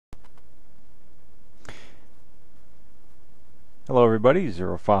Hello everybody,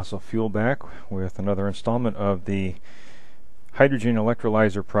 Zero Fossil Fuel back with another installment of the hydrogen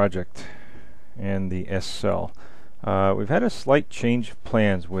electrolyzer project and the S-cell. We've had a slight change of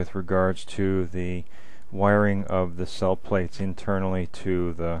plans with regards to the wiring of the cell plates internally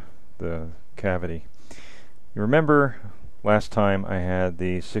to the cavity. You remember last time I had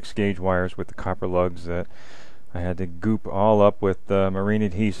the 6-gauge wires with the copper lugs that I had to goop all up with marine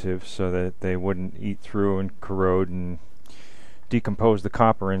adhesive so that they wouldn't eat through and corrode and decompose the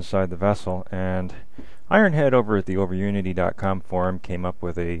copper inside the vessel, and Ironhead over at the overunity.com forum came up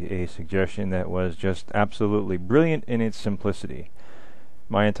with a suggestion that was just absolutely brilliant in its simplicity.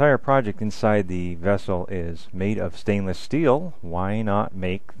 My entire project inside the vessel is made of stainless steel. Why not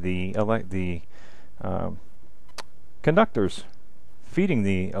make the conductors feeding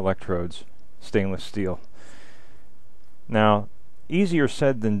the electrodes stainless steel? Now, easier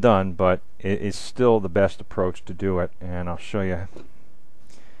said than done, but it is still the best approach to do it, and I'll show you.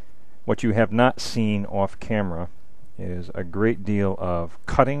 What you have not seen off camera is a great deal of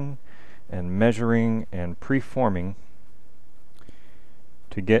cutting and measuring and preforming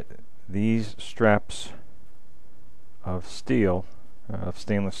to get these straps of steel, of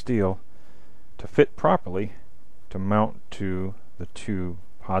stainless steel, to fit properly to mount to the two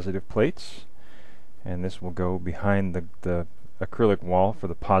positive plates, and this will go behind the acrylic wall for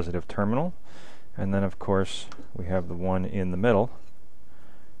the positive terminal, and then of course we have the one in the middle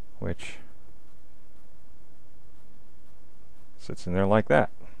which sits in there like that.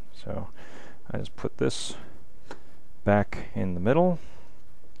 So I just put this back in the middle,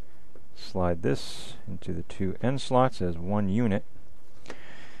 slide this into the two end slots as one unit.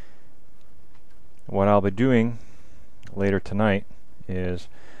 What I'll be doing later tonight is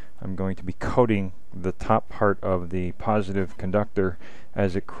I'm going to be coating the top part of the positive conductor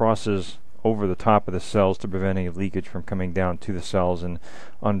as it crosses over the top of the cells to prevent any leakage from coming down to the cells and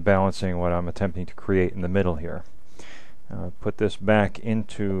unbalancing what I'm attempting to create in the middle here. Put this back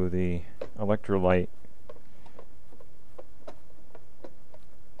into the electrolyte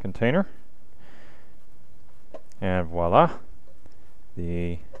container, and voila,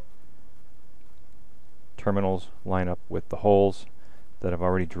 the terminals line up with the holes that I've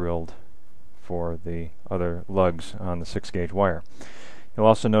already drilled for the other lugs on the 6-gauge wire. You'll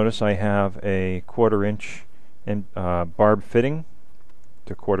also notice I have a 1/4 inch barb fitting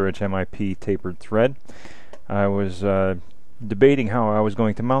to 1/4 inch MIP tapered thread. I was debating how I was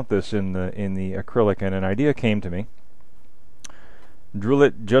going to mount this in the acrylic, and an idea came to me. Drill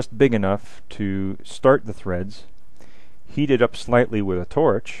it just big enough to start the threads, heat it up slightly with a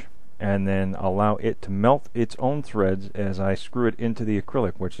torch, and then allow it to melt its own threads as I screw it into the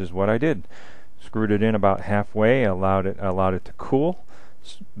acrylic, which is what I did. Screwed it in about halfway, allowed it to cool,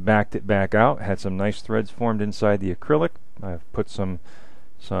 backed it back out, had some nice threads formed inside the acrylic. I've put some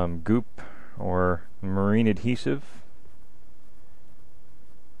goop or marine adhesive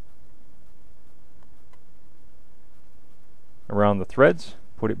around the threads,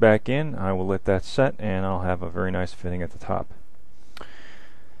 put it back in. I will let that set, and I'll have a very nice fitting at the top.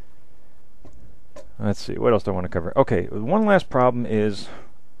 Let's see, what else do I want to cover? Okay, one last problem is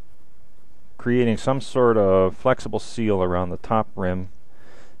creating some sort of flexible seal around the top rim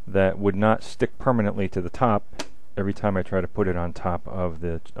that would not stick permanently to the top every time I try to put it on top of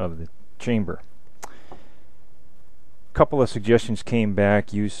the chamber. A couple of suggestions came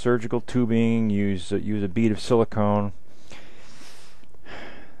back. Use surgical tubing, use a bead of silicone.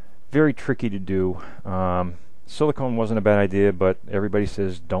 Very tricky to do. Silicone wasn't a bad idea, but everybody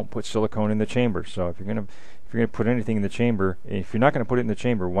says don't put silicone in the chamber. So if you're gonna put anything in the chamber, if you're not gonna put it in the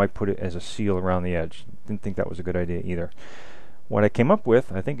chamber, why put it as a seal around the edge? Didn't think that was a good idea either. What I came up with,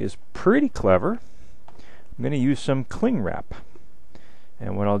 I think, is pretty clever. I'm gonna use some cling wrap,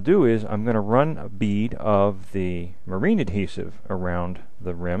 and what I'll do is I'm gonna run a bead of the marine adhesive around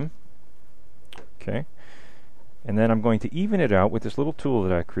the rim. Okay. And then I'm going to even it out with this little tool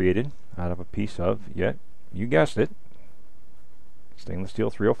that I created out of a piece of, you guessed it, stainless steel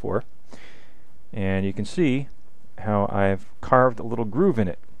 304. And you can see how I've carved a little groove in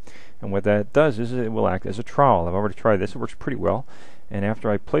it. And what that does is it will act as a trowel. I've already tried this, it works pretty well. And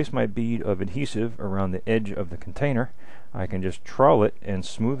after I place my bead of adhesive around the edge of the container, I can just trowel it and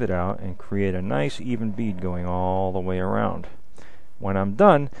smooth it out and create a nice even bead going all the way around. When I'm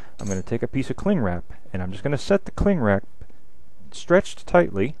done, I'm going to take a piece of cling wrap, and I'm just going to set the cling wrap stretched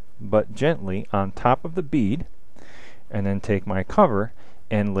tightly but gently on top of the bead, and then take my cover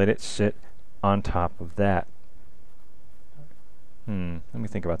and let it sit on top of that. Let me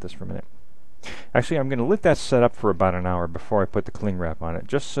think about this for a minute. Actually, I'm going to let that set up for about an hour before I put the cling wrap on it,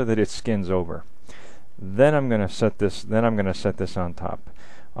 just so that it skins over. Then I'm going to set this. Then I'm going to set this on top.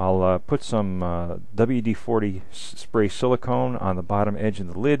 I'll put some WD-40 spray silicone on the bottom edge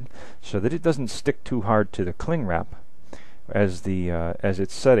of the lid so that it doesn't stick too hard to the cling wrap as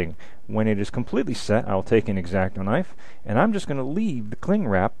it's setting. When it is completely set, I'll take an X-Acto knife and I'm just going to leave the cling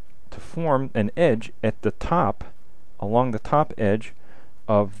wrap to form an edge at the top, along the top edge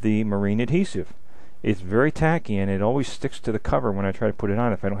of the marine adhesive. It's very tacky and it always sticks to the cover when I try to put it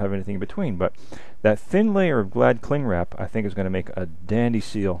on if I don't have anything in between. But that thin layer of Glad cling wrap I think is going to make a dandy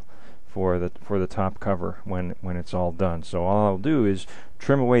seal for the top cover when it's all done. So all I'll do is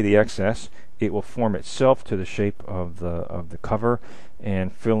trim away the excess. It will form itself to the shape of the cover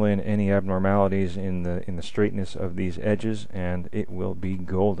and fill in any abnormalities in the straightness of these edges, and it will be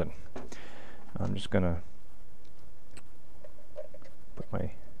golden. I'm just going to put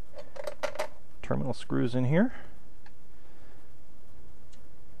my terminal screws in here.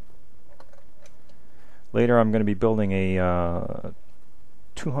 Later I'm going to be building a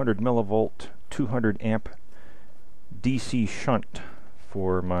 200 millivolt 200 amp DC shunt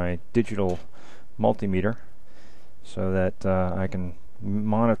for my digital multimeter so that I can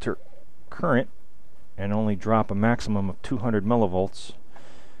monitor current and only drop a maximum of 200 millivolts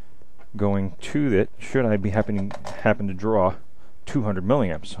going to it should I be happen to draw 200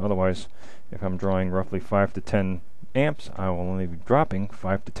 milliamps. Otherwise, if I'm drawing roughly 5 to 10 amps, I will only be dropping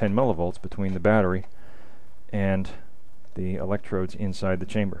 5 to 10 millivolts between the battery and the electrodes inside the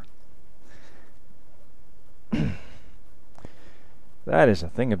chamber. That is a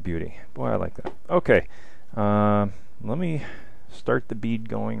thing of beauty. Boy, I like that. Okay, let me start the bead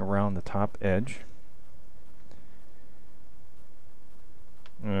going around the top edge.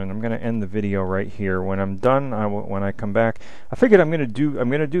 And I'm going to end the video right here. When I'm done, when I come back, I figured I'm going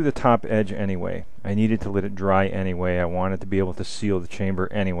to do the top edge anyway. I needed to let it dry anyway. I wanted to be able to seal the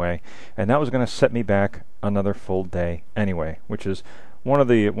chamber anyway, and that was going to set me back another full day anyway, which is one of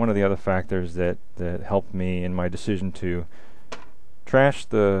the other factors that helped me in my decision to trash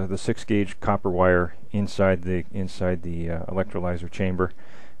the 6-gauge copper wire inside the electrolyzer chamber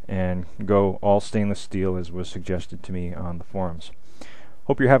and go all stainless steel as was suggested to me on the forums.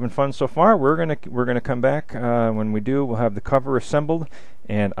 Hope you're having fun so far. We're gonna come back. When we do, we'll have the cover assembled,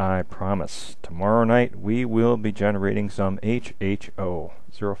 and I promise tomorrow night we will be generating some HHO.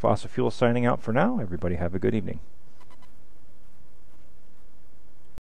 Zero Fossil Fuel signing out for now. Everybody have a good evening.